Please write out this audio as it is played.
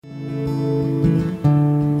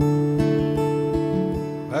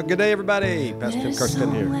Good day, everybody. Pastor Tim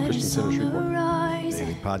Carsten here, Christian Center Shreveport.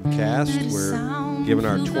 Daily podcast. We're giving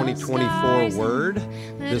our 2024 word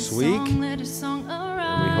this week, and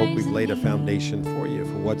we hope we've laid a foundation for you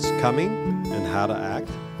for what's coming and how to act.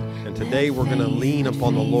 And today we're going to lean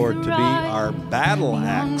upon the Lord to be our battle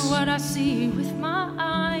axe, our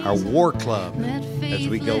war club as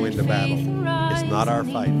we go into battle. It's not our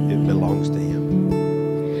fight, it belongs to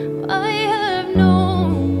Him. I have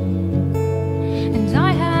known and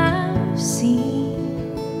I have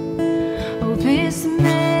seen, oh, this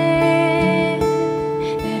man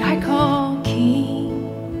that I call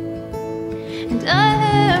King, and I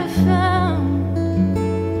have found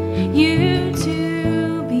you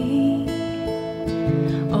to be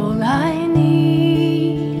all I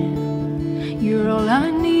need. You're all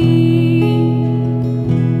I need.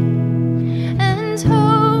 And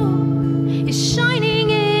hope is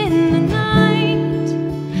shining in the night,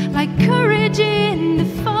 like courage in the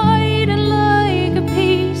fight, and like a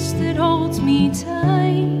peace that holds me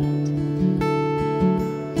tight.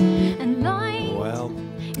 And light Well,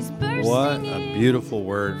 is bursting what a in beautiful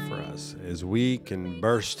word for us as we can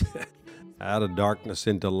burst out of darkness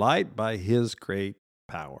into light by His great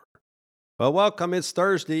power. Well, welcome. It's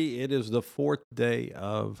Thursday. It is the 4th day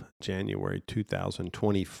of January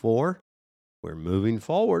 2024. We're moving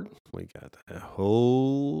forward. We got a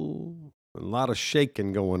lot of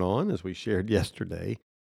shaking going on, as we shared yesterday.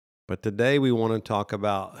 But today we want to talk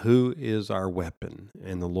about who is our weapon,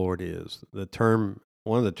 and the Lord is.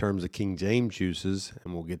 One of the terms that King James uses,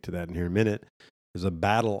 and we'll get to that in here in a minute, is a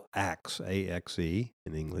battle axe, A-X-E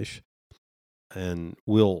in English. And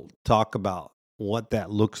we'll talk about what that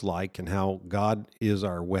looks like and how God is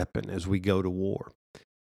our weapon as we go to war.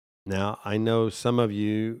 Now, I know some of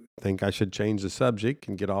you think I should change the subject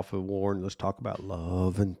and get off of war and let's talk about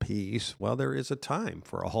love and peace. Well, there is a time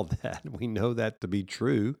for all that. We know that to be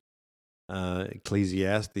true.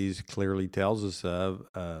 Ecclesiastes clearly tells us of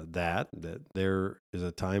that there is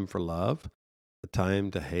a time for love, a time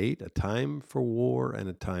to hate, a time for war, and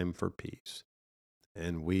a time for peace.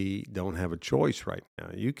 And we don't have a choice right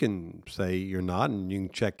now. You can say you're not, and you can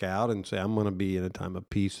check out and say, I'm going to be in a time of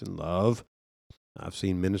peace and love. I've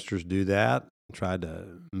seen ministers do that, try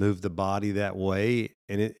to move the body that way,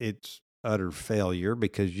 and it's utter failure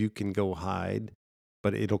because you can go hide,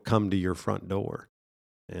 but it'll come to your front door.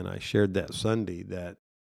 And I shared that Sunday that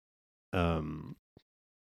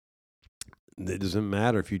it doesn't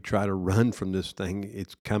matter if you try to run from this thing,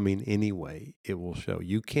 it's coming anyway. It will show.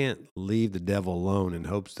 You can't leave the devil alone in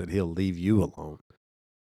hopes that he'll leave you alone.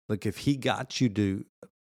 Look, if he got you to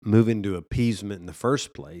move into appeasement in the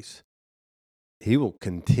first place, he will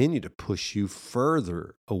continue to push you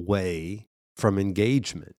further away from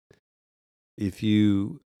engagement. If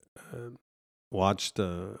you watched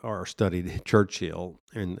or studied Churchill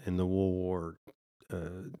in the World War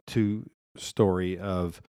II story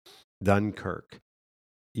of Dunkirk,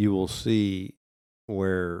 you will see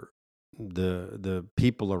where the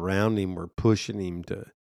people around him were pushing him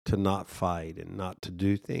to not fight and not to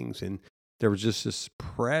do things. And there was just this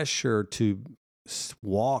pressure to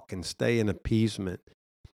walk and stay in appeasement.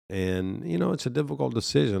 And, it's a difficult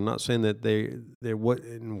decision. I'm not saying that they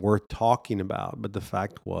wasn't worth talking about, but the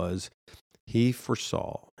fact was he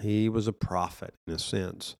was a prophet in a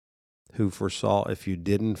sense, who foresaw if you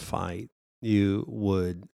didn't fight, you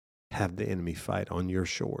would have the enemy fight on your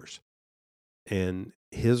shores. And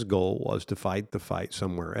his goal was to fight the fight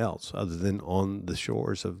somewhere else other than on the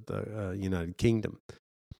shores of the United Kingdom.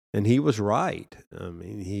 And he was right. I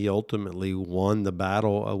mean, he ultimately won the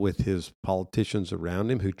battle with his politicians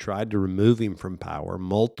around him who tried to remove him from power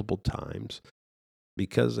multiple times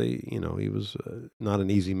because he was not an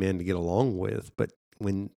easy man to get along with. But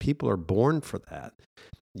when people are born for that,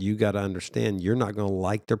 you got to understand you're not going to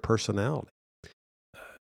like their personality.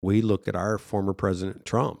 We look at our former President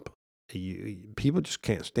Trump. People just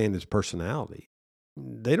can't stand his personality.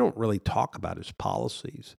 They don't really talk about his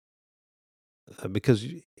policies because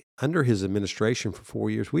under his administration for 4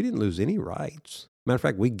 years, we didn't lose any rights. Matter of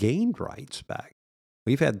fact, we gained rights back.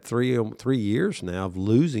 We've had 3 years now of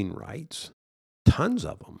losing rights. Tons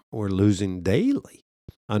of them. We're losing daily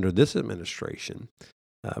under this administration.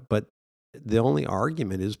 But the only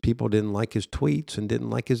argument is people didn't like his tweets and didn't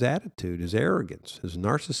like his attitude, his arrogance, his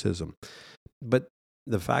narcissism. But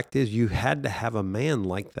the fact is you had to have a man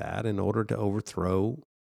like that in order to overthrow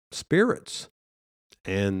spirits.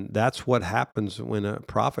 And that's what happens when a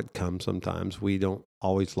prophet comes. Sometimes we don't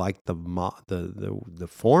always like the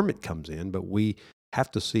form it comes in, but we have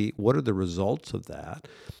to see what are the results of that.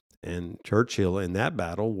 And Churchill in that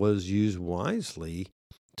battle was used wisely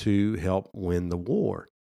to help win the war.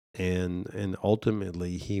 and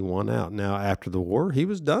ultimately he won out. Now after the war, he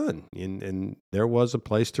was done, and there was a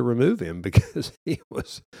place to remove him because he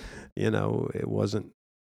was, it wasn't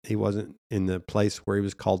he wasn't in the place where he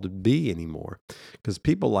was called to be anymore. Because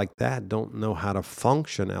people like that don't know how to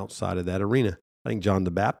function outside of that arena. I think John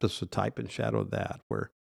the Baptist was a type and shadow of that, where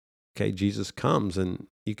okay, Jesus comes and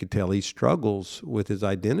you could tell he struggles with his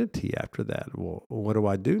identity after that. Well, what do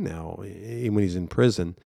I do now when he's in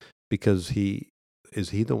prison? Because is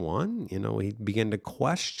he the one? He began to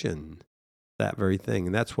question that very thing.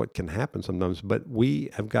 And that's what can happen sometimes. But we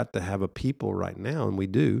have got to have a people right now, and we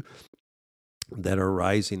do, that are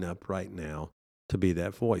rising up right now to be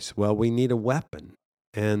that voice. Well, we need a weapon,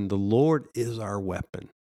 and the Lord is our weapon.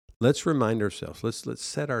 Let's remind ourselves. Let's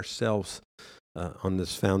set ourselves on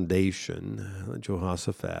this foundation.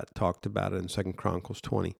 Jehoshaphat talked about it in 2 Chronicles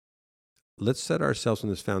 20. Let's set ourselves on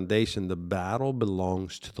this foundation. The battle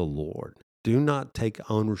belongs to the Lord. Do not take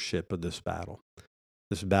ownership of this battle.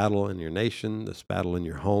 This battle in your nation, this battle in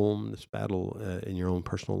your home, this battle in your own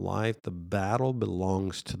personal life, the battle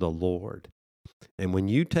belongs to the Lord. And when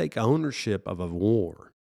you take ownership of a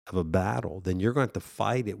war, of a battle, then you're going to have to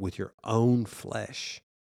fight it with your own flesh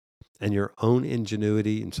and your own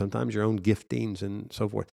ingenuity and sometimes your own giftings and so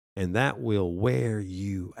forth. And that will wear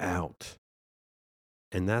you out.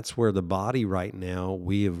 And that's where the body right now,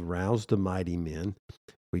 we have roused the mighty men.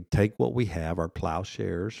 We take what we have, our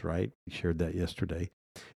plowshares, right? We shared that yesterday,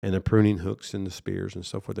 and the pruning hooks and the spears and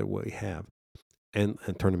so forth that we have, and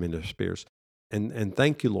turn them into spears. And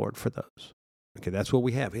thank you, Lord, for those. Okay, that's what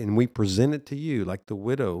we have. And we present it to you like the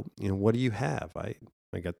widow. What do you have?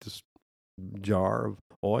 I got this jar of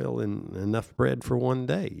oil and enough bread for one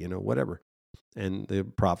day, whatever. And the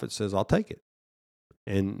prophet says, I'll take it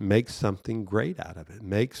and make something great out of it.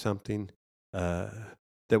 Make something that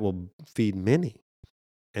will feed many.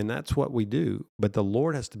 And that's what we do. But the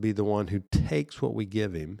Lord has to be the one who takes what we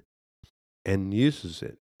give him and uses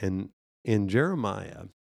it. And in Jeremiah,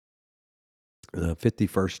 the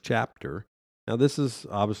 51st chapter, now this is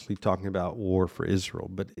obviously talking about war for Israel,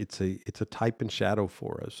 but it's a type and shadow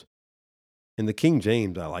for us. In the King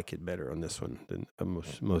James, I like it better on this one than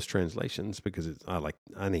most translations because I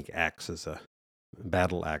think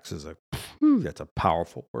battle axe is that's a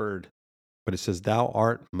powerful word. But it says, "Thou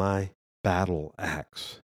art my battle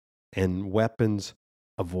axe and weapons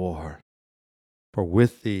of war. For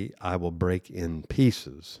with thee I will break in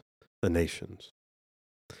pieces the nations,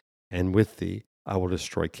 and with thee I will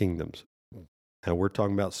destroy kingdoms." Now we're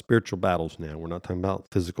talking about spiritual battles now. We're not talking about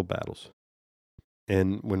physical battles.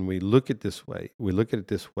 And when we look at it this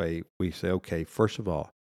way, we say, okay, first of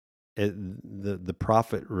all, the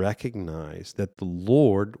prophet recognized that the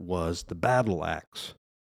Lord was the battle axe.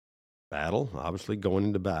 Battle, obviously going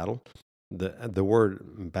into battle. The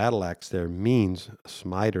word battle axe there means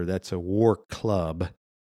smiter. That's a war club,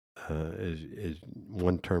 is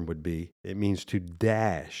one term would be. It means to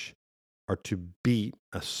dash or to beat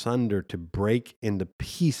asunder, to break into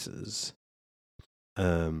pieces,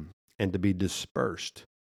 and to be dispersed,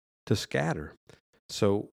 to scatter.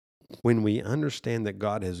 So when we understand that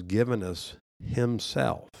God has given us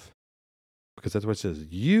himself, because that's what it says,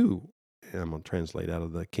 and I'm going to translate out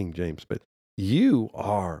of the King James, but you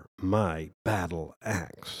are my battle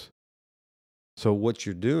axe. So what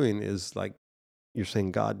you're doing is like you're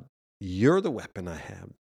saying, God, you're the weapon I have.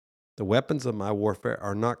 The weapons of my warfare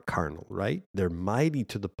are not carnal, right? They're mighty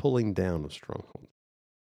to the pulling down of strongholds.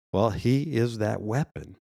 Well, he is that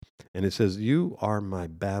weapon. And it says, you are my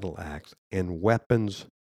battle axe and weapons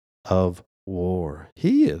of war.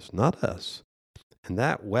 He is, not us. And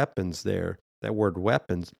that weapons there, that word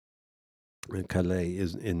weapons, in kaleh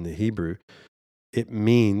is in the Hebrew, it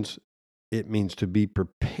means to be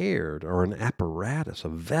prepared, or an apparatus, a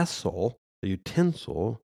vessel, a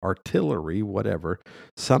utensil, artillery, whatever,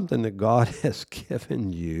 something that God has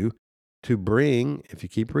given you to bring. If you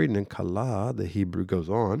keep reading in kala, the Hebrew goes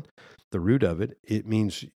on, the root of it, it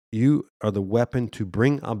means you are the weapon to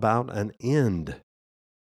bring about an end,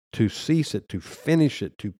 to cease it, to finish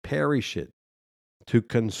it, to perish it, to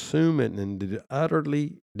consume it, and to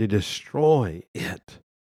utterly to destroy it.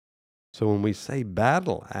 So when we say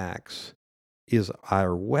battle axe is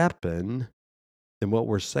our weapon, then what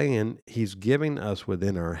we're saying, he's giving us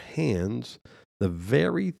within our hands the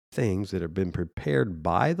very things that have been prepared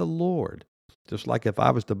by the Lord. Just like if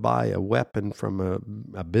I was to buy a weapon from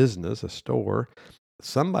a business, a store,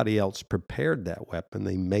 somebody else prepared that weapon.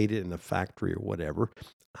 They made it in a factory or whatever.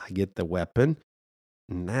 I get the weapon.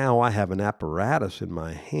 Now I have an apparatus in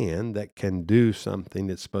my hand that can do something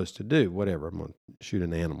it's supposed to do, whatever. I'm going to shoot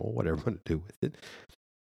an animal, whatever I'm going to do with it.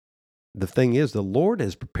 The thing is, the Lord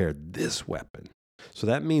has prepared this weapon. So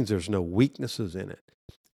that means there's no weaknesses in it.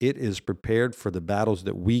 It is prepared for the battles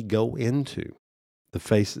that we go into,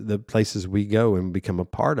 the places we go and become a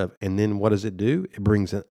part of. And then what does it do? It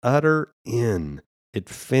brings an utter end. It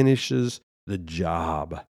finishes the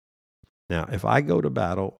job. Now, if I go to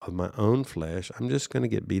battle of my own flesh, I'm just going to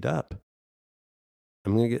get beat up.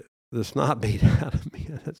 I'm going to get the snot beat out of me.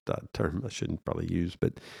 That's not a term I shouldn't probably use,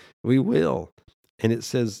 but we will. And it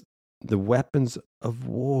says the weapons of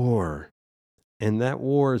war. And that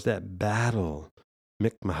war is that battle.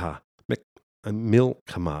 Mikmaha.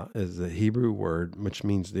 Milkama is the Hebrew word, which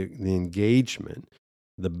means the engagement,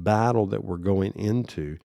 the battle that we're going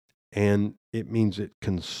into. And it means it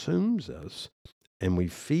consumes us and we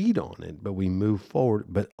feed on it, but we move forward.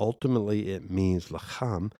 But ultimately it means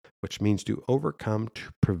lacham, which means to overcome,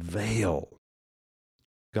 to prevail.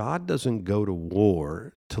 God doesn't go to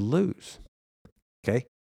war to lose. Okay?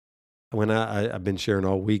 When I've been sharing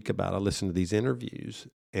all week about, I listened to these interviews,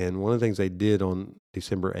 and one of the things they did on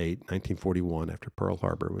December 8, 1941, after Pearl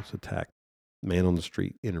Harbor was attacked, man on the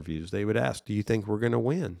street interviews, they would ask, do you think we're going to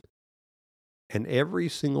win? And every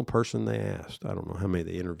single person they asked, I don't know how many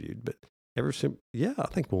they interviewed, but yeah, I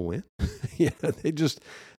think we'll win. Yeah,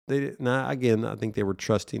 now again, I think they were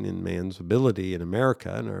trusting in man's ability in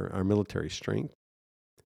America and our military strength.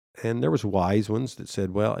 And there was wise ones that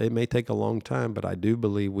said, well, it may take a long time, but I do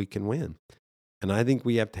believe we can win. And I think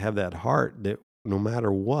we have to have that heart that no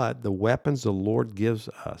matter what, the weapons the Lord gives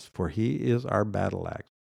us, for he is our battle axe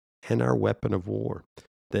and our weapon of war,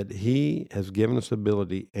 that he has given us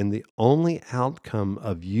ability. And the only outcome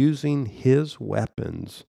of using his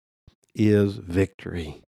weapons is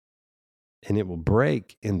victory. And it will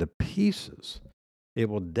break into pieces. It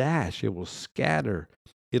will dash. It will scatter.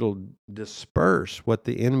 It'll disperse what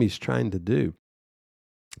the enemy's trying to do.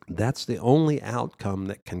 That's the only outcome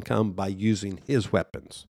that can come by using his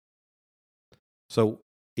weapons. So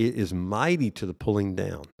it is mighty to the pulling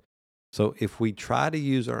down. So if we try to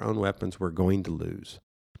use our own weapons, we're going to lose.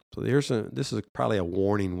 So this is probably a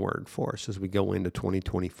warning word for us as we go into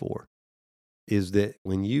 2024, is that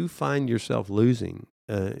when you find yourself losing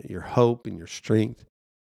your hope and your strength,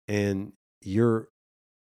 and you're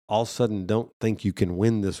all of a sudden don't think you can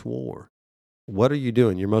win this war, what are you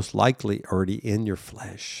doing? You're most likely already in your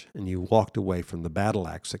flesh, and you walked away from the battle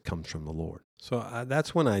axe that comes from the Lord. So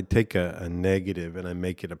that's when I take a negative and I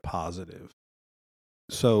make it a positive.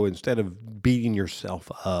 So instead of beating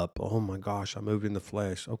yourself up, oh my gosh, I moved in the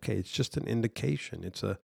flesh. Okay, it's just an indication. It's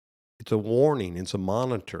a warning. It's a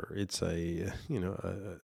monitor. It's a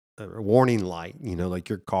warning light. Like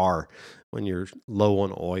your car when you're low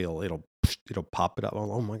on oil, it'll pop it up.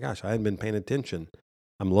 Oh my gosh, I hadn't been paying attention.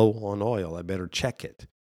 I'm low on oil. I better check it.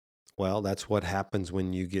 Well, that's what happens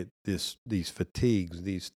when you get these fatigues,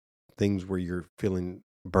 these things where you're feeling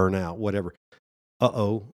burnout, whatever.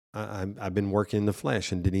 I've been working in the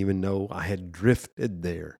flesh and didn't even know I had drifted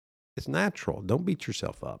there. It's natural. Don't beat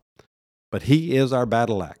yourself up. But he is our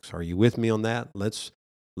battle axe. Are you with me on that? Let's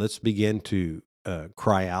begin to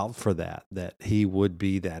cry out for that he would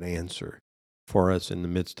be that answer for us in the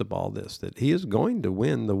midst of all this, that he is going to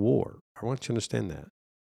win the war. I want you to understand that.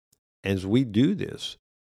 As we do this,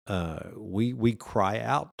 we cry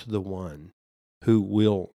out to the one who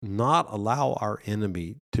will not allow our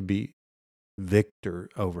enemy to be victor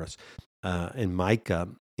over us. And Micah,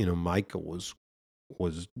 Micah was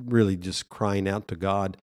really just crying out to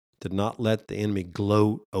God to not let the enemy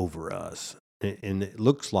gloat over us. And it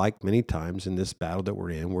looks like many times in this battle that we're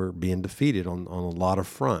in, we're being defeated on a lot of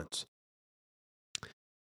fronts.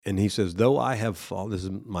 And he says, though I have fallen, this is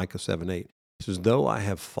Micah 7:8. He says, though I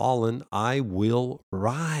have fallen, I will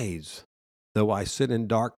rise. Though I sit in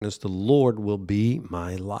darkness, the Lord will be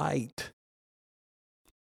my light.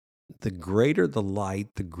 The greater the light,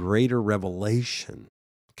 the greater revelation.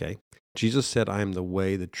 Okay. Jesus said, I am the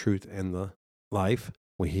way, the truth, and the life.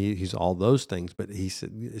 Well, he's all those things, but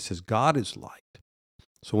it says God is light.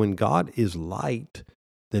 So when God is light,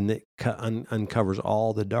 then it uncovers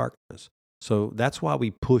all the darkness. So that's why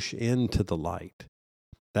we push into the light.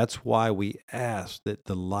 That's why we ask that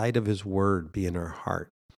the light of his word be in our heart,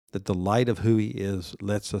 that the light of who he is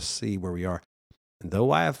lets us see where we are. And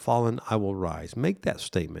though I have fallen, I will rise. Make that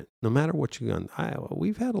statement. No matter what you've done.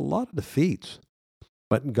 We've had a lot of defeats,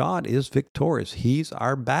 but God is victorious. He's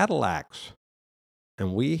our battle axe.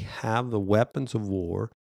 And we have the weapons of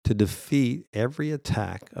war to defeat every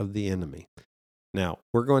attack of the enemy. Now,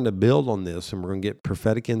 we're going to build on this, and we're going to get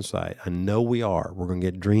prophetic insight. I know we are. We're going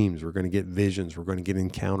to get dreams. We're going to get visions. We're going to get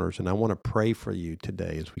encounters. And I want to pray for you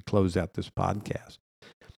today as we close out this podcast,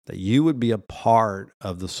 that you would be a part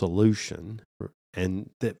of the solution and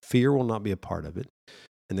that fear will not be a part of it.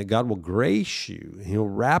 and that God will grace you. He'll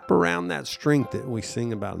wrap around that strength that we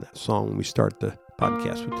sing about in that song when we start the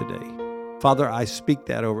podcast with today. Father, I speak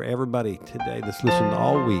that over everybody today that's listened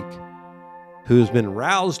all week who has been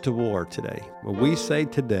roused to war today. When we say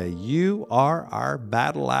today, you are our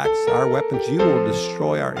battle axe, our weapons. You will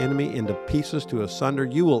destroy our enemy into pieces to asunder.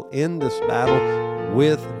 You will end this battle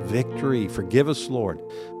with victory. Forgive us, Lord,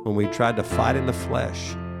 when we tried to fight in the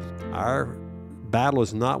flesh. Our battle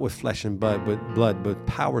is not with flesh and blood, but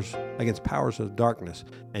powers against powers of darkness.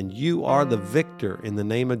 And you are the victor in the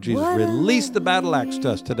name of Jesus. Release the battle axe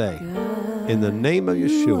to us today. In the name of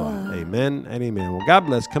Yeshua, amen and amen. Well, God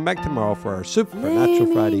bless. Come back tomorrow for our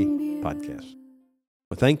Supernatural Friday podcast.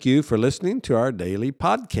 Well, thank you for listening to our daily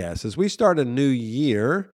podcast. As we start a new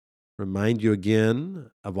year, remind you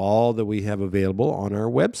again of all that we have available on our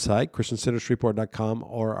website, ChristianCenterShreveport.com,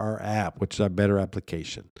 or our app, which is our better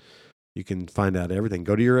application. You can find out everything.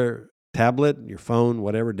 Go to your tablet, your phone,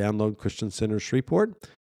 whatever, download Christian Center Shreveport.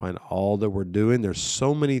 Find all that we're doing. There's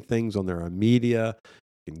so many things on there, our media.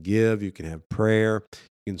 You can give, you can have prayer,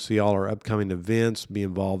 you can see all our upcoming events, be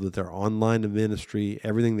involved with our online ministry,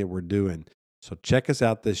 everything that we're doing. So check us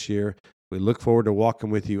out this year. We look forward to walking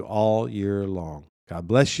with you all year long. God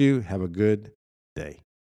bless you. Have a good day.